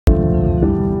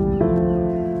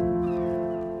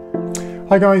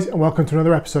Hi guys, and welcome to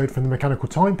another episode from the Mechanical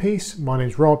Timepiece. My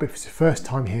name's Rob. If it's your first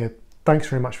time here, thanks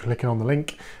very much for clicking on the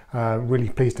link. Really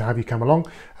pleased to have you come along.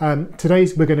 Today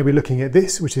we're going to be looking at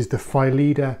this, which is the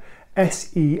Phylida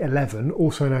SE11,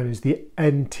 also known as the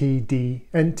NTTD,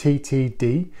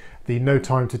 the No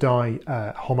Time to Die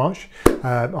Homage.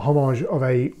 A homage of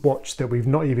a watch that we've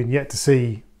not even yet to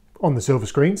see on the silver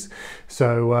screens.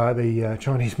 So the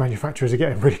Chinese manufacturers are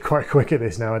getting really quite quick at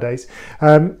this nowadays.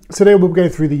 So today we'll go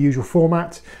through the usual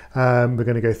format. We're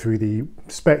going to go through the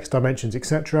specs, dimensions,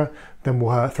 etc. Then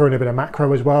we'll throw in a bit of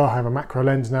macro as well. I have a macro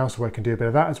lens now, so I can do a bit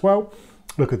of that as well.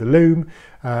 Look at the loom.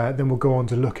 Then we'll go on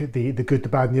to look at the good, the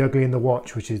bad and the ugly in the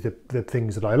watch, which is the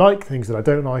things that I like, things that I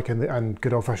don't like, and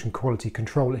good old-fashioned quality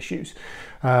control issues.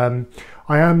 I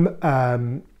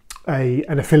am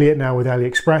an affiliate now with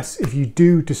AliExpress. If you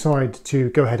do decide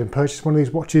to go ahead and purchase one of these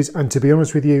watches, and to be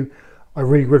honest with you, I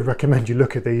really would recommend you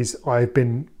look at these. I've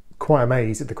been quite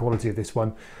amazed at the quality of this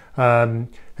one.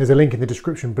 There's a link in the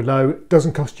description below. It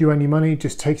doesn't cost you any money,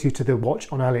 just takes you to the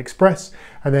watch on AliExpress,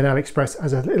 and then AliExpress,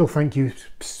 as a little thank you,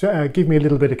 give me a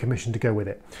little bit of commission to go with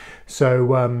it.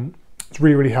 So it's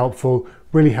really helpful.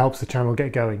 Really helps the channel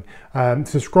get going.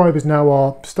 Subscribers now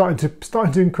are starting to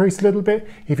increase a little bit.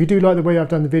 If you do like the way I've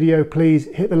done the video, please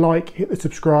hit the like, hit the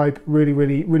subscribe.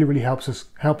 Really helps us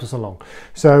along.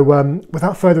 So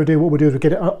without further ado, what we'll do is we'll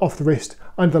get it off the wrist,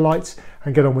 under the lights,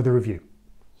 and get on with the review.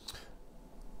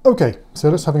 Okay, so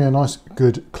let's have a nice,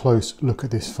 good, close look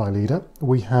at this Phylida.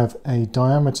 We have a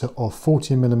diameter of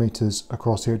 40 millimeters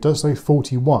across here. It does say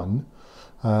 41.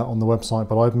 On the website,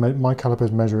 but my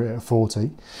calipers measure it at 40.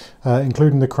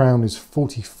 Including the crown is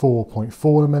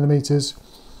 44.4 millimeters.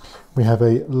 We have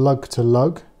a lug to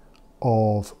lug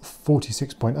of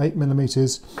 46.8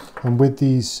 millimeters, and with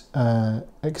these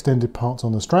extended parts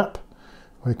on the strap,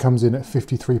 it comes in at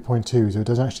 53.2, so it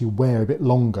does actually wear a bit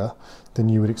longer than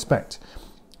you would expect.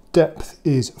 Depth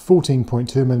is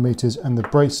 14.2 millimeters, and the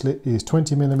bracelet is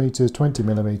 20 millimeters, 20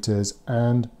 millimeters,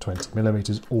 and 20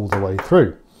 millimeters all the way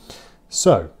through.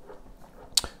 So,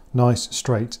 nice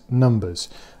straight numbers.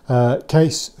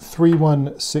 Case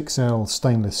 316L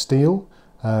stainless steel.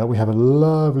 We have a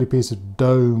lovely piece of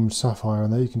domed sapphire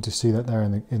in there. You can just see that there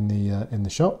in the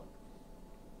shot.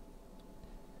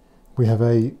 We have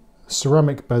a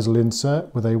ceramic bezel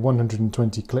insert with a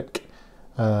 120 click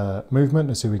movement.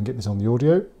 Let's see if we can get this on the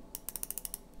audio.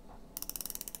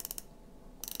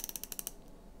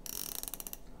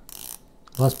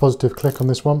 Nice positive click on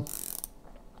this one.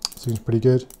 Seems pretty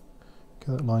good.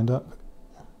 Get that lined up.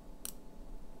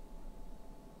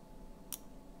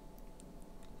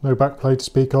 No back plate to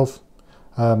speak of.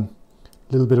 A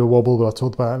little bit of a wobble, but I'll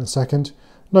talk about that in a second.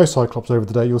 No cyclops over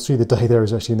the day. You'll see the day there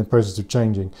is actually in the process of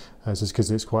changing. Just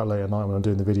because it's quite late at night when I'm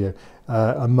doing the video.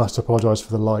 I must apologise for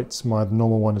the lights. My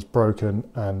normal one is broken,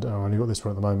 and I've only got this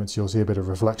one at the moment, so you'll see a bit of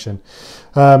reflection.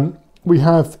 We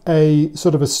have a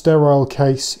sort of a sterile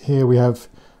case here. We have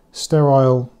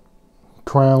sterile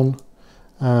crown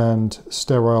and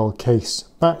sterile case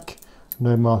back.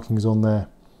 No markings on there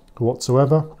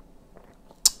whatsoever.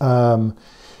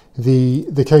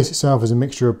 The case itself is a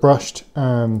mixture of brushed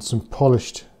and some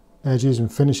polished edges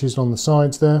and finishes on the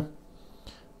sides there.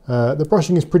 The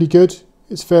brushing is pretty good.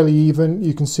 It's fairly even.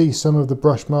 You can see some of the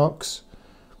brush marks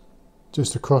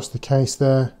just across the case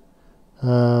there.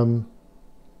 But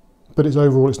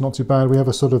overall it's not too bad. We have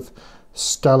a sort of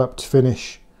scalloped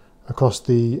finish across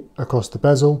the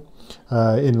bezel,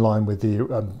 in line with the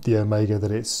Omega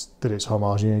that it's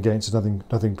homaging against.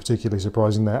 Nothing particularly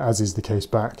surprising there, as is the case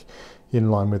back, in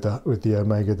line with the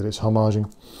Omega that it's homaging.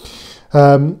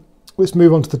 Let's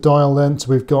move on to the dial then. So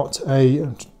we've got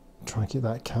I'm trying to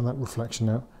get that reflection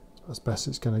out as best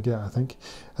it's going to get, I think.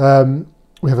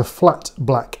 We have a flat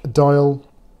black dial,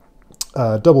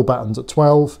 double battens at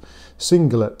 12,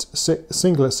 single at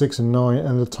 6 and 9,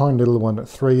 and a tiny little one at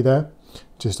 3 there,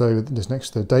 just next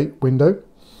to the date window.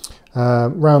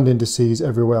 Round indices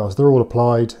everywhere else, they're all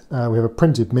applied. We have a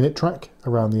printed minute track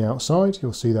around the outside,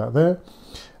 you'll see that there.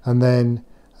 And then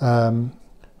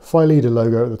Phylida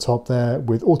logo at the top there,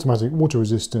 with automatic water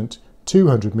resistant,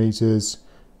 200 meters,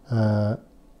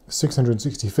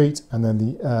 660 feet, and then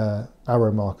the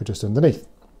arrow marker just underneath.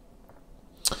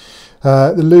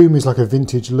 The loom is like a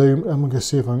vintage loom. I'm going to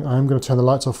see if I'm going to turn the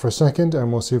lights off for a second,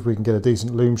 and we'll see if we can get a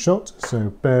decent loom shot. So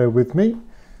bear with me.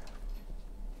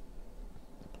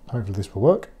 Hopefully this will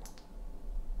work.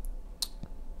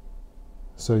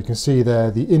 So you can see there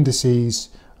the indices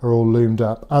are all loomed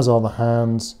up, as are the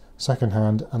hands, second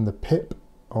hand, and the pip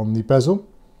on the bezel.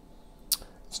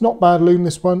 It's not bad loom,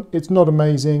 this one. It's not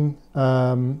amazing.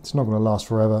 It's not going to last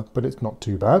forever, but it's not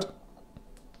too bad.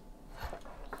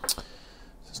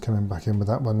 Just coming back in with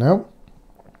that one now.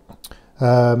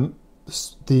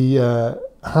 The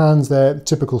hands there,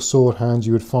 typical sword hands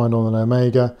you would find on an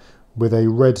Omega, with a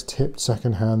red tipped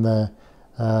second hand there,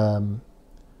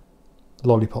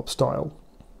 lollipop style.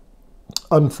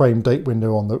 Unframed date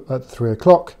window on at 3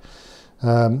 o'clock,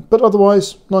 but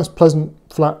otherwise nice, pleasant,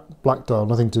 flat black dial.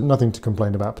 Nothing to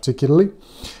complain about particularly.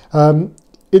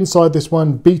 Inside this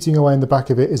one, beating away in the back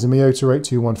of it, is a Miyota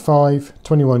 8215,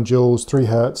 21 joules, 3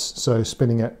 hertz, so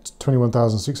spinning at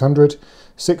 21,600,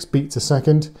 6 beats a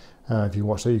second. If you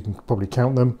watch that, you can probably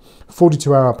count them.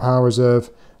 42-hour power reserve,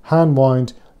 hand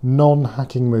wind,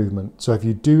 non-hacking movement. So if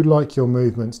you do like your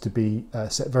movements to be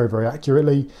set very, very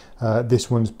accurately, this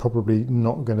one's probably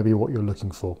not going to be what you're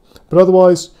looking for. But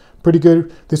otherwise, pretty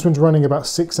good. This one's running about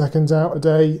 6 seconds out a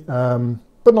day,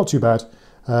 but not too bad.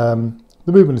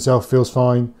 The movement itself feels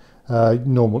fine.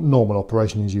 Normal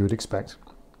operation as you would expect.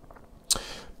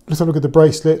 Let's have a look at the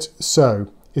bracelet.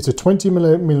 So it's a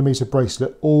 20mm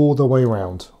bracelet all the way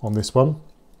around on this one.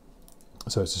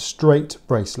 So it's a straight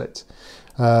bracelet.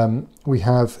 It's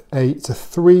a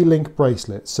 3-link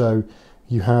bracelet. So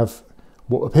you have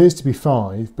what appears to be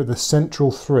 5, but the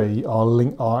central 3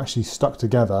 are actually stuck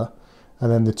together,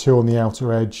 and then the 2 on the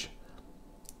outer edge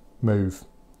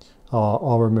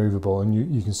are removable, and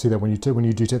you can see that when you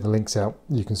do take the links out,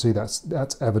 you can see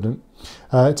that's evident.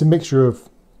 It's a mixture of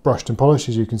brushed and polished,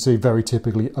 as you can see, very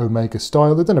typically Omega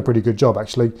style. They've done a pretty good job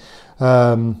actually.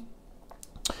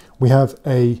 We have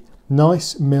a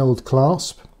nice milled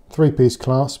clasp, 3-piece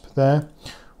clasp there,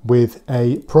 with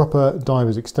a proper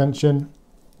diver's extension,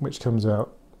 which comes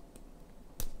out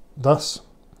thus.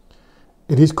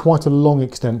 It is quite a long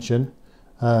extension.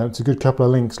 It's a good couple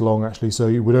of links long actually, so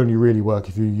it would only really work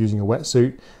if you're using a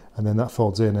wetsuit, and then that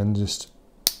folds in and just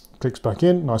clicks back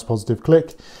in. Nice positive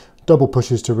click. Double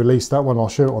pushes to release that one. I'll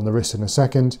show it on the wrist in a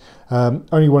second.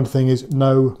 Only one thing is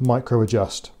no micro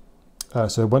adjust.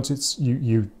 So once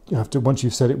once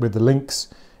you've set it with the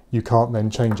links, you can't then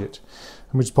change it.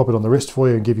 And we just pop it on the wrist for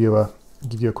you and give you a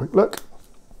quick look.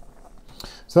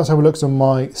 So that's how it looks on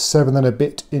my 7 and a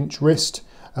bit inch wrist.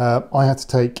 I had to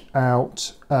take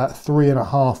out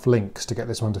 3.5 links to get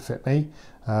this one to fit me,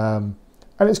 and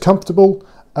it's comfortable.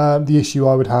 The issue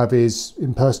I would have is,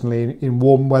 personally, in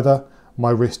warm weather, my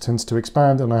wrist tends to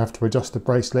expand and I have to adjust the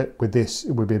bracelet. With this,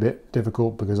 it would be a bit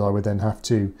difficult because I would then have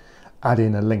to add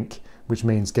in a link, which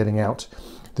means getting out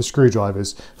the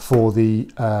screwdrivers for the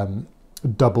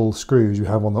double screws you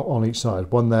have on each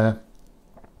side. One there.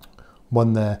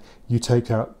 You take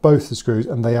out both the screws,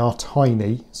 and they are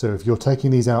tiny. So if you're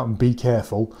taking these out, and be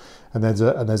careful. And there's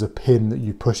a pin that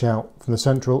you push out from the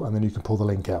central, and then you can pull the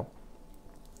link out.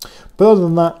 But other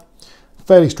than that,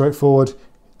 fairly straightforward.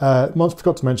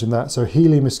 Forgot to mention that. So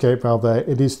helium escape valve there.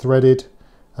 It is threaded.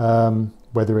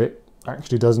 Whether it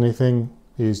actually does anything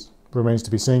remains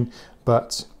to be seen,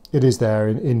 but it is there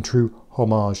in true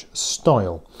Homage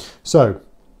style. So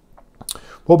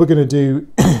what we're going to do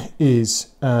is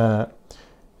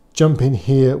jump in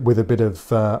here with a bit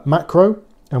of macro,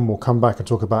 and we'll come back and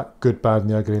talk about good, bad and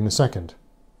the ugly in a second.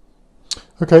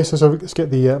 Okay, so let's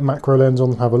get the macro lens on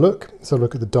and have a look. So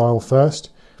look at the dial first.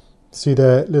 See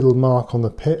the little mark on the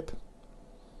pip,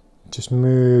 just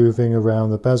moving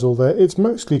around the bezel there. It's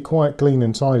mostly quite clean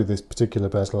inside of this particular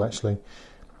bezel actually.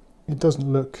 It doesn't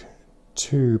look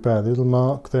too bad. The little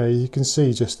mark there, you can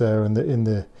see just there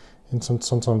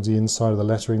sometimes the inside of the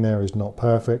lettering there is not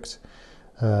perfect.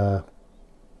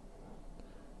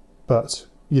 But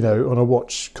you know, on a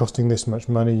watch costing this much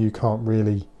money, you can't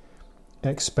really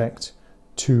expect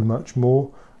too much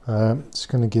more. It's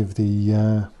going to give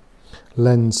the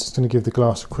lens, it's going to give the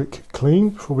glass a quick clean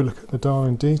before we look at the dial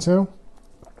in detail.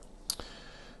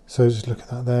 So just look at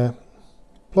that there.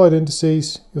 Applied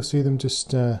indices, you'll see them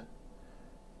just in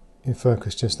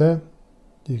focus just there.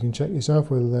 You can check yourself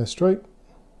whether they're straight.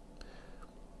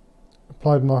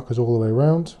 Applied markers all the way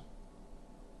around.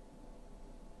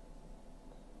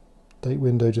 Date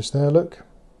window just there, look.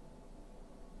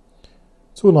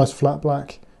 It's all nice flat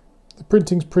black. The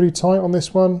printing's pretty tight on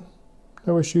this one.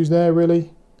 No issues there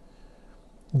really.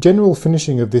 General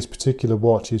finishing of this particular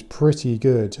watch is pretty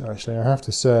good actually, I have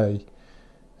to say.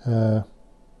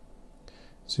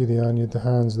 See the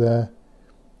hands there.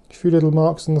 A few little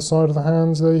marks on the side of the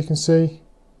hands there you can see.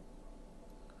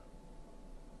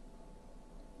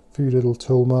 A few little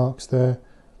tool marks there.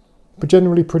 But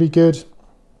generally pretty good.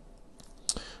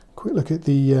 Quick look at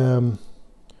the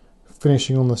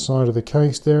finishing on the side of the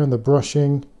case there and the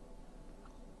brushing.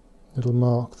 Little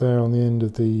mark there on the end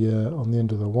of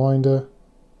the winder.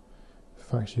 In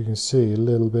fact, you can see a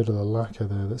little bit of the lacquer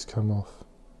there that's come off.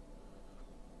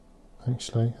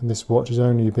 actually, and this watch has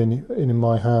only been in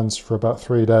my hands for about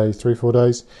 3 days, 4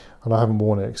 days, and I haven't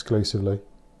worn it exclusively.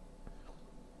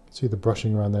 See the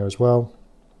brushing around there as well.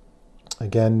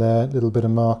 Again there, little bit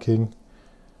of marking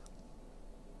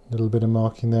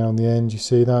there on the end, you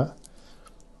see that?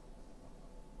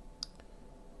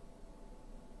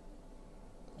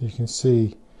 You can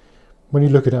see, when you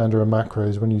look at it under a macro,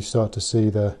 is when you start to see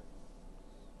the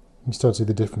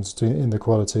difference in the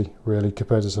quality, really,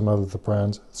 compared to some of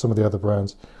the other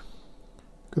brands.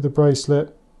 Look at the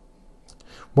bracelet.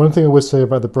 One thing I would say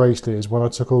about the bracelet is when I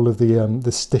took all of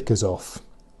the stickers off,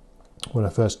 when I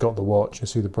first got the watch, you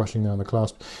see the brushing there on the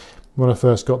clasp. When I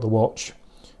first got the watch,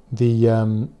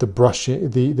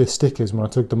 the stickers, when I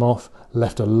took them off,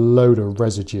 left a load of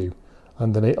residue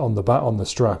underneath on the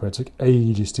strap, and it took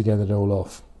ages to get it all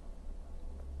off.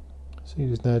 See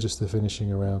just there, just the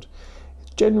finishing around.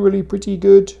 It's generally pretty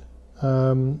good.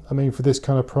 I mean, for this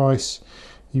kind of price,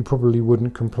 you probably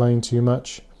wouldn't complain too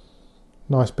much.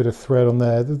 Nice bit of thread on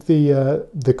there.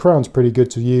 The crown's pretty good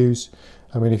to use.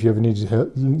 I mean, if you ever need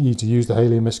to use the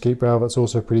helium escape valve, that's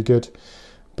also pretty good.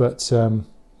 But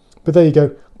there you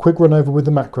go. Quick run over with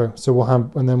the macro. So we'll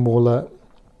head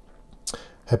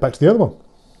back to the other one.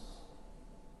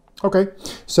 Okay,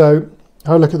 so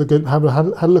have a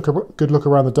good look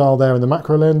around the dial there in the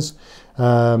macro lens.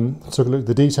 Let's take a look at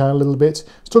the detail a little bit.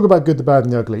 Let's talk about good, the bad,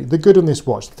 and the ugly. The good on this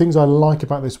watch, the things I like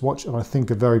about this watch, and I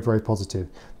think are very, very positive.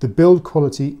 The build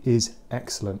quality is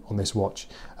excellent on this watch.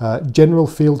 General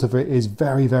feel to it is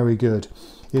very, very good.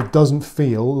 It doesn't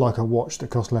feel like a watch that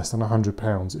costs less than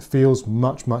 £100. It feels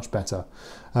much, much better.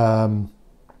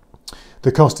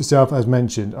 The cost itself, as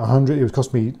mentioned, it would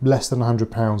cost me less than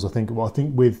 £100. I think. Well, I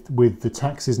think with the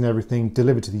taxes and everything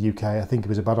delivered to the UK, I think it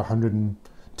was about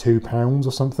 £102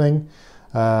 or something.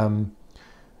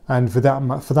 And for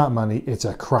that money, it's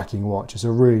a cracking watch. It's a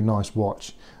really nice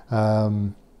watch,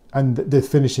 and the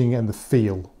finishing and the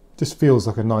feel just feels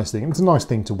like a nice thing. It's a nice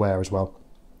thing to wear as well.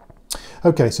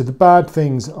 Okay, so the bad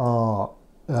things are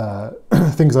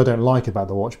things I don't like about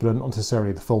the watch, but are not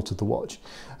necessarily the fault of the watch.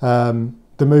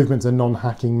 The movements are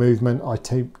non-hacking movement. I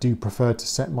do prefer to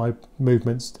set my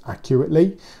movements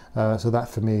accurately, so that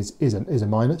for me is a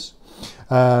minus.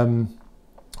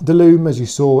 The loom, as you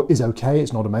saw, is okay.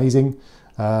 It's not amazing,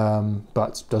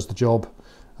 but does the job.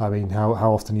 I mean, how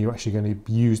often are you actually going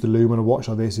to use the loom on a watch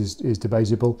like this is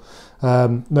debatable.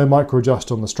 No micro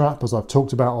adjust on the strap, as I've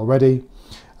talked about already.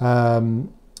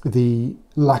 The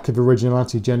lack of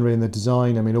originality generally in the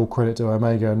design. I mean, all credit to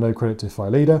Omega and no credit to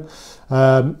Phylida.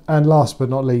 And last but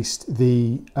not least,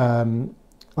 I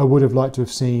would have liked to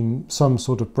have seen some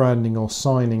sort of branding or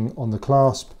signing on the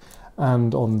clasp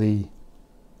and on the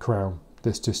crown.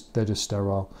 They're just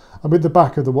sterile. And with the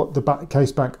back of the back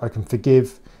case back, I can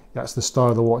forgive. That's the style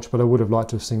of the watch, but I would have liked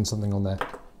to have seen something on there.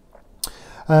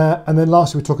 And then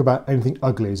lastly, we talk about anything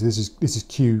ugly. So this is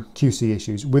QC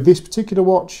issues with this particular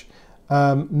watch.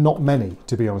 Not many,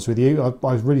 to be honest with you.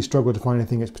 I've really struggled to find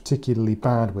anything that's particularly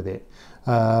bad with it.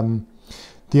 The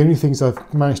only things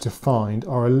I've managed to find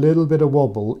are a little bit of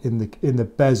wobble in the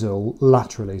bezel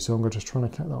laterally. So I'm just trying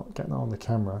to get that on the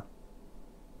camera.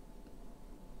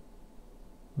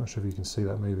 Not sure if you can see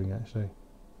that moving actually,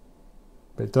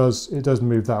 but it does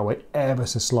move that way ever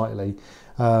so slightly.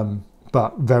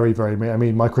 But very, very, I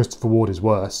mean, my Christopher Ward is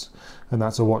worse, and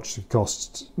that's a watch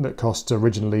that cost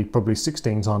originally probably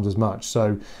 16 times as much.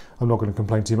 So I'm not going to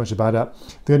complain too much about that.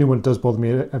 The only one that does bother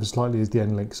me ever slightly is the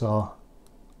end links are,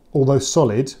 although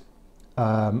solid,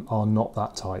 are not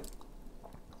that tight,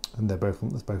 and they're both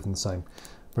the same.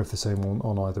 Both the same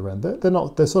on either end.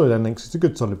 They're solid end links. It's a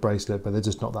good solid bracelet, but they're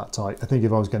just not that tight. I think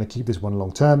if I was going to keep this one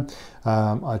long term,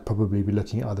 I'd probably be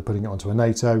looking at either putting it onto a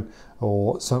NATO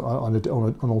or on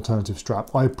an alternative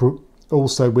strap.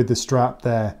 Also with the strap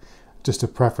there, just a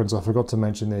preference, I forgot to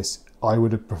mention this, I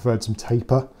would have preferred some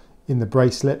taper in the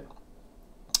bracelet.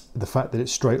 The fact that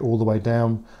it's straight all the way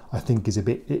down, I think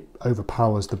it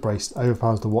overpowers the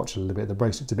watch a little bit. The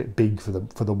bracelet's a bit big for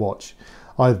the watch.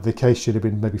 Either the case should have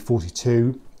been maybe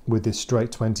 42 with this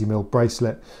straight 20mm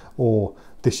bracelet, or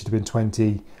this should have been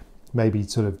 20, maybe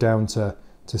sort of down to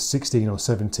 16 or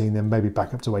 17, then maybe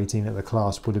back up to 18 at the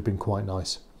clasp would have been quite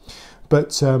nice.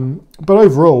 But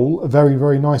overall, a very,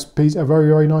 very nice piece. A very,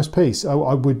 very nice piece. I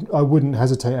wouldn't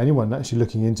hesitate anyone actually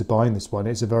looking into buying this one.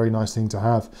 It's a very nice thing to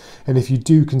have. And if you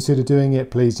do consider doing it,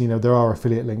 please, there are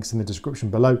affiliate links in the description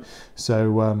below.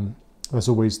 So that's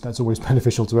always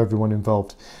beneficial to everyone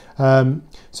involved. So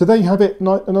there you have it.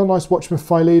 Another nice watch from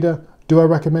Phylida. Do I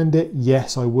recommend it?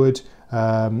 Yes, I would.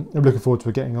 I'm looking forward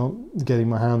to getting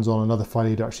my hands on another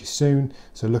Phylida actually soon.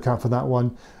 So look out for that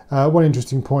one. One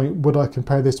interesting point, would I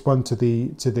compare this one to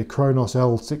the Kronos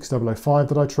L6005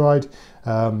 that I tried,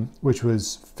 which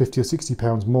was 50 or 60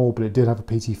 pounds more, but it did have a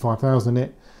PT5000 in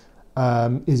it.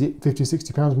 Is it 50 or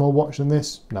 60 pounds more watch than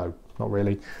this? No, not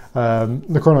really.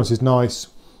 The Kronos is nice,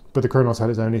 but the Kronos had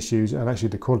its own issues, and actually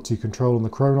the quality control on the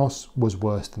Kronos was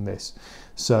worse than this.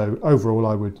 So overall,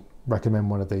 I would recommend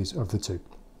one of these of the two.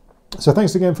 So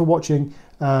thanks again for watching,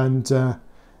 and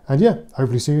yeah,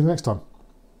 hopefully see you next time.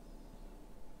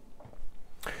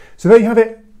 So there you have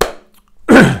it.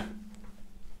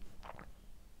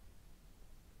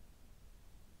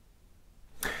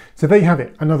 So there you have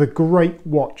it, another great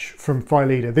watch from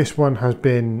Phylida. This one has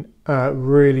been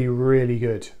really, really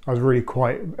good. I was really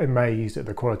quite amazed at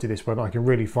the quality of this one. I can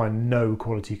really find no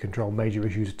quality control major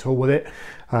issues at all with it.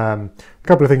 A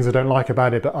couple of things I don't like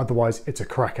about it, but otherwise it's a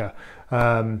cracker.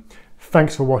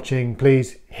 Thanks for watching.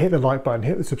 Please hit the like button,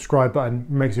 hit the subscribe button. It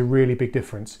makes a really big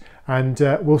difference. And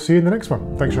we'll see you in the next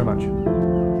one. Thanks very much.